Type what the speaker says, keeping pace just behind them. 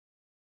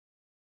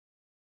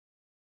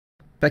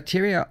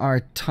Bacteria are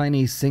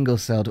tiny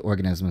single-celled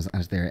organisms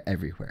and they're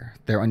everywhere.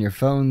 They're on your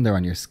phone, they're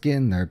on your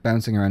skin, they're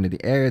bouncing around in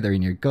the air, they're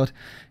in your gut.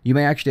 You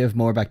may actually have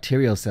more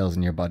bacterial cells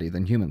in your body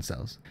than human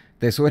cells.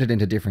 They're sorted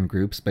into different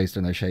groups based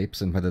on their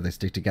shapes and whether they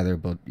stick together,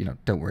 but,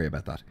 don't worry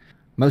about that.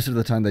 Most of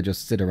the time they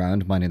just sit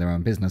around minding their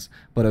own business,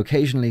 but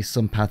occasionally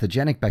some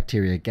pathogenic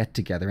bacteria get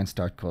together and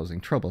start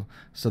causing trouble,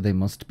 so they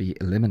must be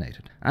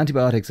eliminated.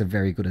 Antibiotics are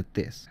very good at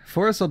this.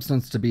 For a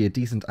substance to be a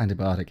decent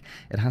antibiotic,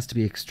 it has to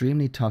be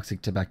extremely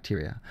toxic to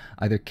bacteria,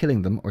 either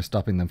killing them or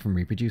stopping them from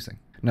reproducing.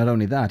 Not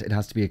only that, it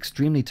has to be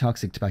extremely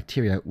toxic to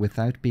bacteria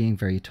without being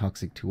very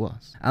toxic to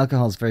us.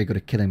 Alcohol is very good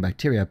at killing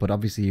bacteria, but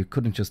obviously you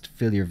couldn't just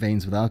fill your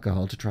veins with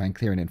alcohol to try and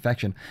clear an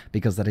infection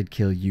because that'd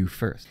kill you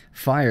first.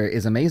 Fire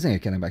is amazing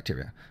at killing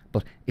bacteria,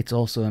 but it's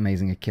also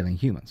amazing at killing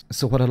humans.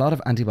 So what a lot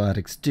of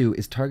antibiotics do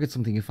is target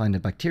something you find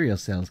in bacterial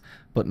cells,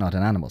 but not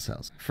in animal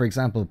cells. For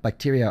example,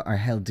 bacteria are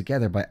held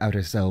together by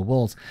outer cell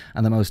walls,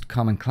 and the most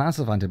common class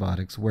of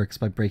antibiotics works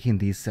by breaking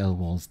these cell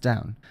walls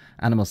down.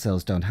 Animal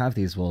cells don't have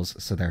these walls,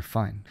 so they're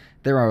fine.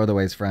 There are other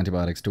ways for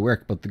antibiotics to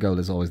work, but the goal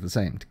is always the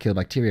same, to kill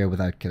bacteria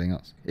without killing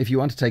us. If you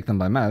want to take them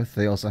by mouth,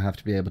 they also have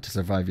to be able to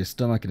survive your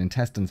stomach and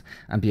intestines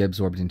and be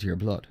absorbed into your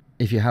blood.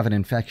 If you have an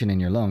infection in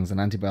your lungs, an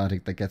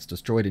antibiotic that gets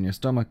destroyed in your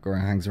stomach or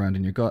hangs around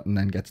in your gut and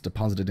then gets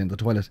deposited in the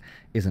toilet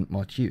isn't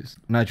much use.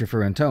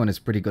 Nitrofurantoin is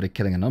pretty good at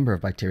killing a number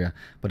of bacteria,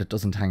 but it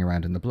doesn't hang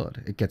around in the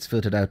blood. It gets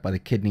filtered out by the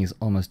kidneys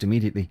almost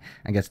immediately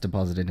and gets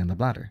deposited in the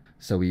bladder.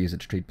 So we use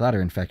it to treat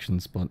bladder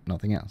infections, but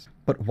nothing else.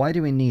 But why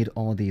do we need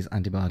all these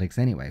antibiotics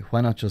anyway?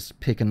 Why not just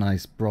pick a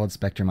nice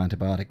broad-spectrum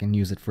antibiotic and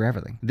use it for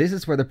everything? This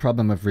is where the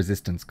problem of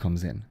resistance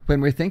comes in.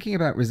 When we're thinking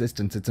about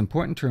resistance, it's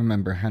important to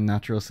remember how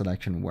natural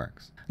selection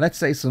works. Let's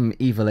say some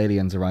evil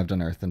aliens arrived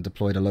on Earth and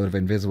deployed a load of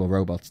invisible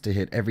robots to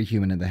hit every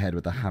human in the head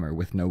with a hammer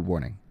with no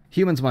warning.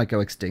 Humans might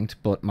go extinct,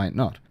 but might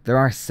not. There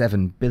are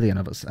 7 billion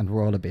of us, and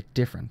we're all a bit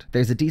different.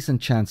 There's a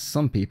decent chance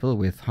some people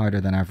with harder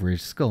than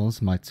average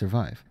skulls might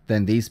survive.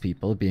 Then these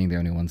people, being the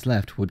only ones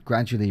left, would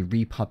gradually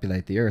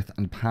repopulate the Earth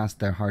and pass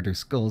their harder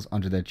skulls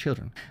onto their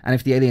children. And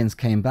if the aliens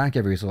came back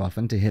every so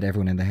often to hit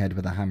everyone in the head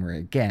with a hammer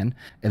again,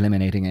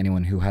 eliminating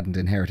anyone who hadn't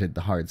inherited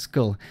the hard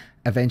skull,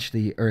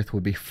 eventually Earth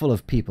would be full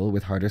of people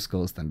with harder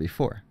skulls than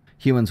before.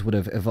 Humans would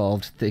have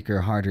evolved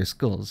thicker, harder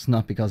skulls,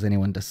 not because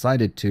anyone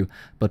decided to,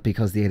 but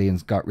because the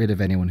aliens got rid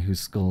of anyone whose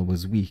skull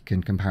was weak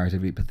and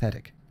comparatively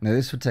pathetic. Now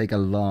this would take a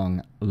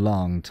long,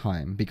 long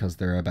time, because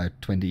there are about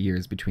 20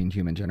 years between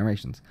human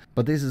generations.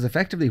 But this is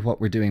effectively what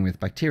we're doing with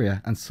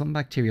bacteria, and some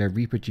bacteria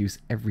reproduce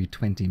every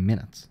 20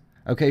 minutes.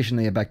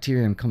 Occasionally a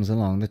bacterium comes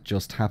along that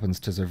just happens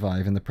to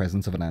survive in the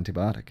presence of an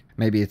antibiotic.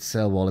 Maybe its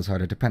cell wall is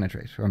harder to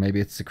penetrate, or maybe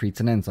it secretes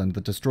an enzyme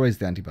that destroys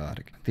the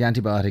antibiotic. The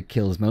antibiotic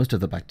kills most of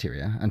the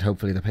bacteria, and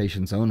hopefully the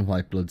patient's own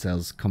white blood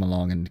cells come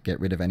along and get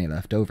rid of any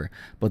left over,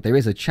 but there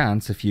is a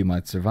chance a few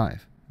might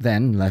survive.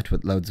 Then, left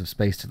with loads of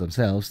space to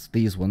themselves,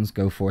 these ones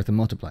go forth and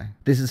multiply.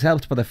 This is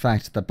helped by the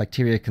fact that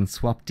bacteria can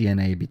swap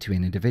DNA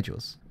between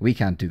individuals. We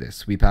can't do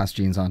this. We pass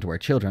genes on to our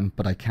children,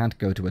 but I can't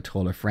go to a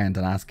taller friend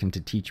and ask him to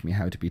teach me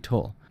how to be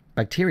tall.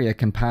 Bacteria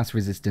can pass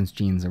resistance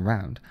genes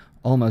around,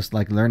 almost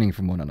like learning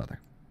from one another.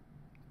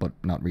 But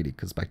not really,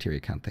 because bacteria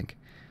can't think.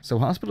 So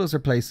hospitals are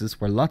places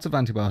where lots of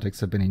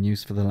antibiotics have been in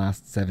use for the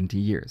last 70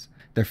 years.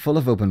 They're full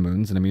of open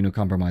wounds and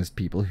immunocompromised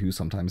people who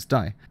sometimes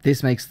die.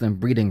 This makes them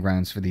breeding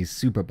grounds for these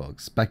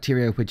superbugs,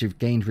 bacteria which have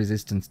gained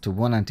resistance to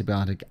one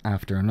antibiotic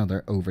after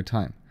another over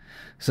time.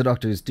 So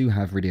doctors do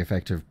have really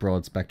effective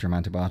broad-spectrum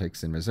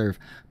antibiotics in reserve,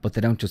 but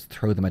they don't just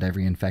throw them at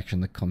every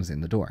infection that comes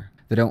in the door.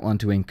 They don't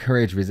want to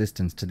encourage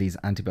resistance to these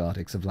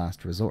antibiotics of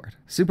last resort.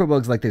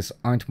 Superbugs like this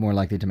aren't more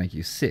likely to make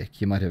you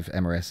sick. You might have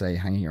MRSA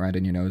hanging around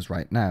in your nose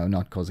right now,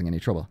 not causing any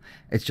trouble.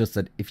 It's just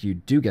that if you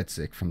do get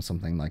sick from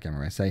something like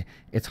MRSA,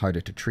 it's harder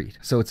to treat.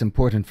 So it's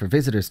important for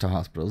visitors to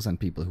hospitals and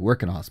people who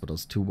work in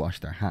hospitals to wash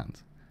their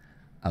hands.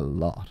 A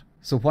lot.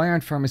 So why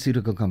aren't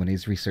pharmaceutical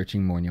companies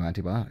researching more new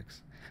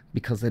antibiotics?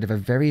 Because they'd have a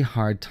very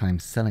hard time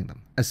selling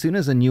them. As soon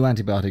as a new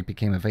antibiotic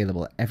became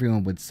available,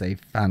 everyone would say,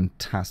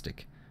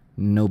 fantastic.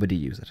 Nobody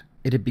use it.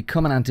 It had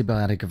become an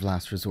antibiotic of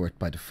last resort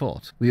by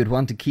default. We would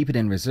want to keep it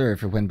in reserve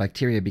for when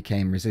bacteria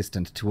became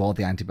resistant to all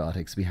the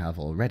antibiotics we have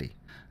already.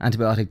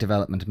 Antibiotic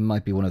development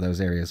might be one of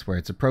those areas where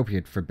it's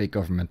appropriate for big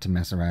government to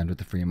mess around with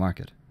the free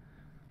market.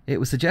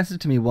 It was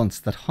suggested to me once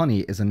that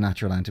honey is a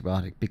natural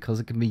antibiotic because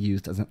it can be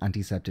used as an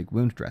antiseptic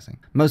wound dressing.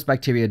 Most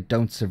bacteria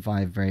don't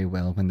survive very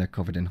well when they're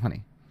covered in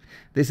honey.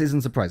 This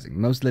isn't surprising.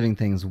 Most living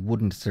things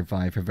wouldn't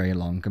survive for very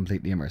long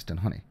completely immersed in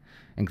honey,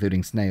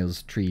 including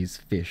snails, trees,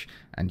 fish,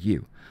 and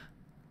you.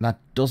 That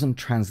doesn't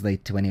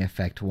translate to any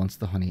effect once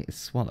the honey is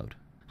swallowed.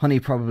 Honey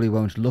probably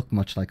won't look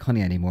much like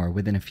honey anymore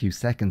within a few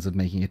seconds of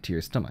making it to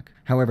your stomach.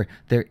 However,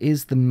 there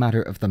is the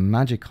matter of the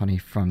magic honey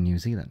from New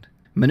Zealand.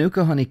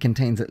 Manuka honey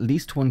contains at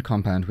least one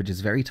compound which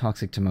is very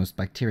toxic to most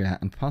bacteria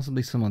and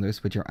possibly some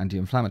others which are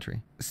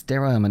anti-inflammatory.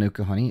 Sterile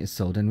Manuka honey is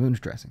sold in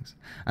wound dressings,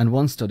 and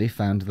one study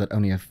found that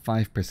only a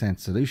 5%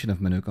 solution of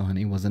Manuka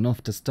honey was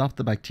enough to stop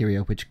the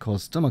bacteria which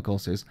cause stomach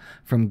ulcers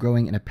from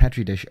growing in a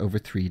petri dish over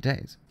 3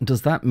 days.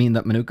 Does that mean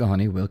that Manuka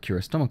honey will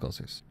cure stomach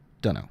ulcers?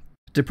 Dunno.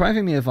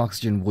 Depriving me of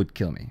oxygen would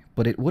kill me,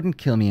 but it wouldn't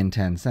kill me in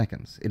 10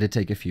 seconds. It'd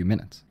take a few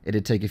minutes.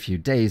 It'd take a few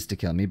days to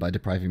kill me by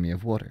depriving me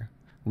of water.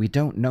 We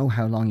don't know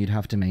how long you'd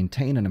have to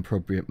maintain an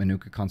appropriate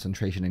Manuka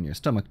concentration in your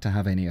stomach to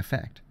have any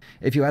effect.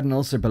 If you had an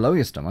ulcer below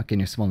your stomach, in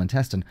your small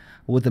intestine,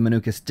 would the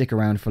Manuka stick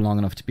around for long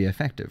enough to be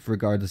effective,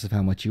 regardless of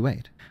how much you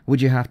ate?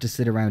 Would you have to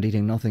sit around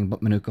eating nothing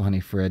but Manuka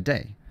honey for a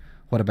day?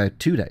 What about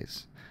 2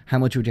 days? How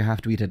much would you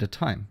have to eat at a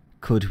time?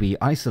 Could we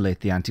isolate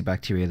the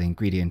antibacterial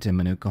ingredient in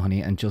Manuka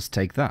honey and just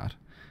take that?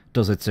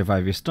 Does it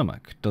survive your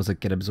stomach? Does it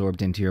get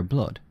absorbed into your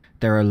blood?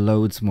 There are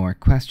loads more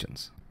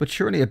questions. But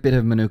surely a bit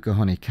of Manuka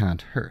honey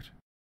can't hurt.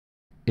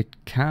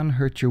 It can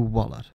hurt your wallet.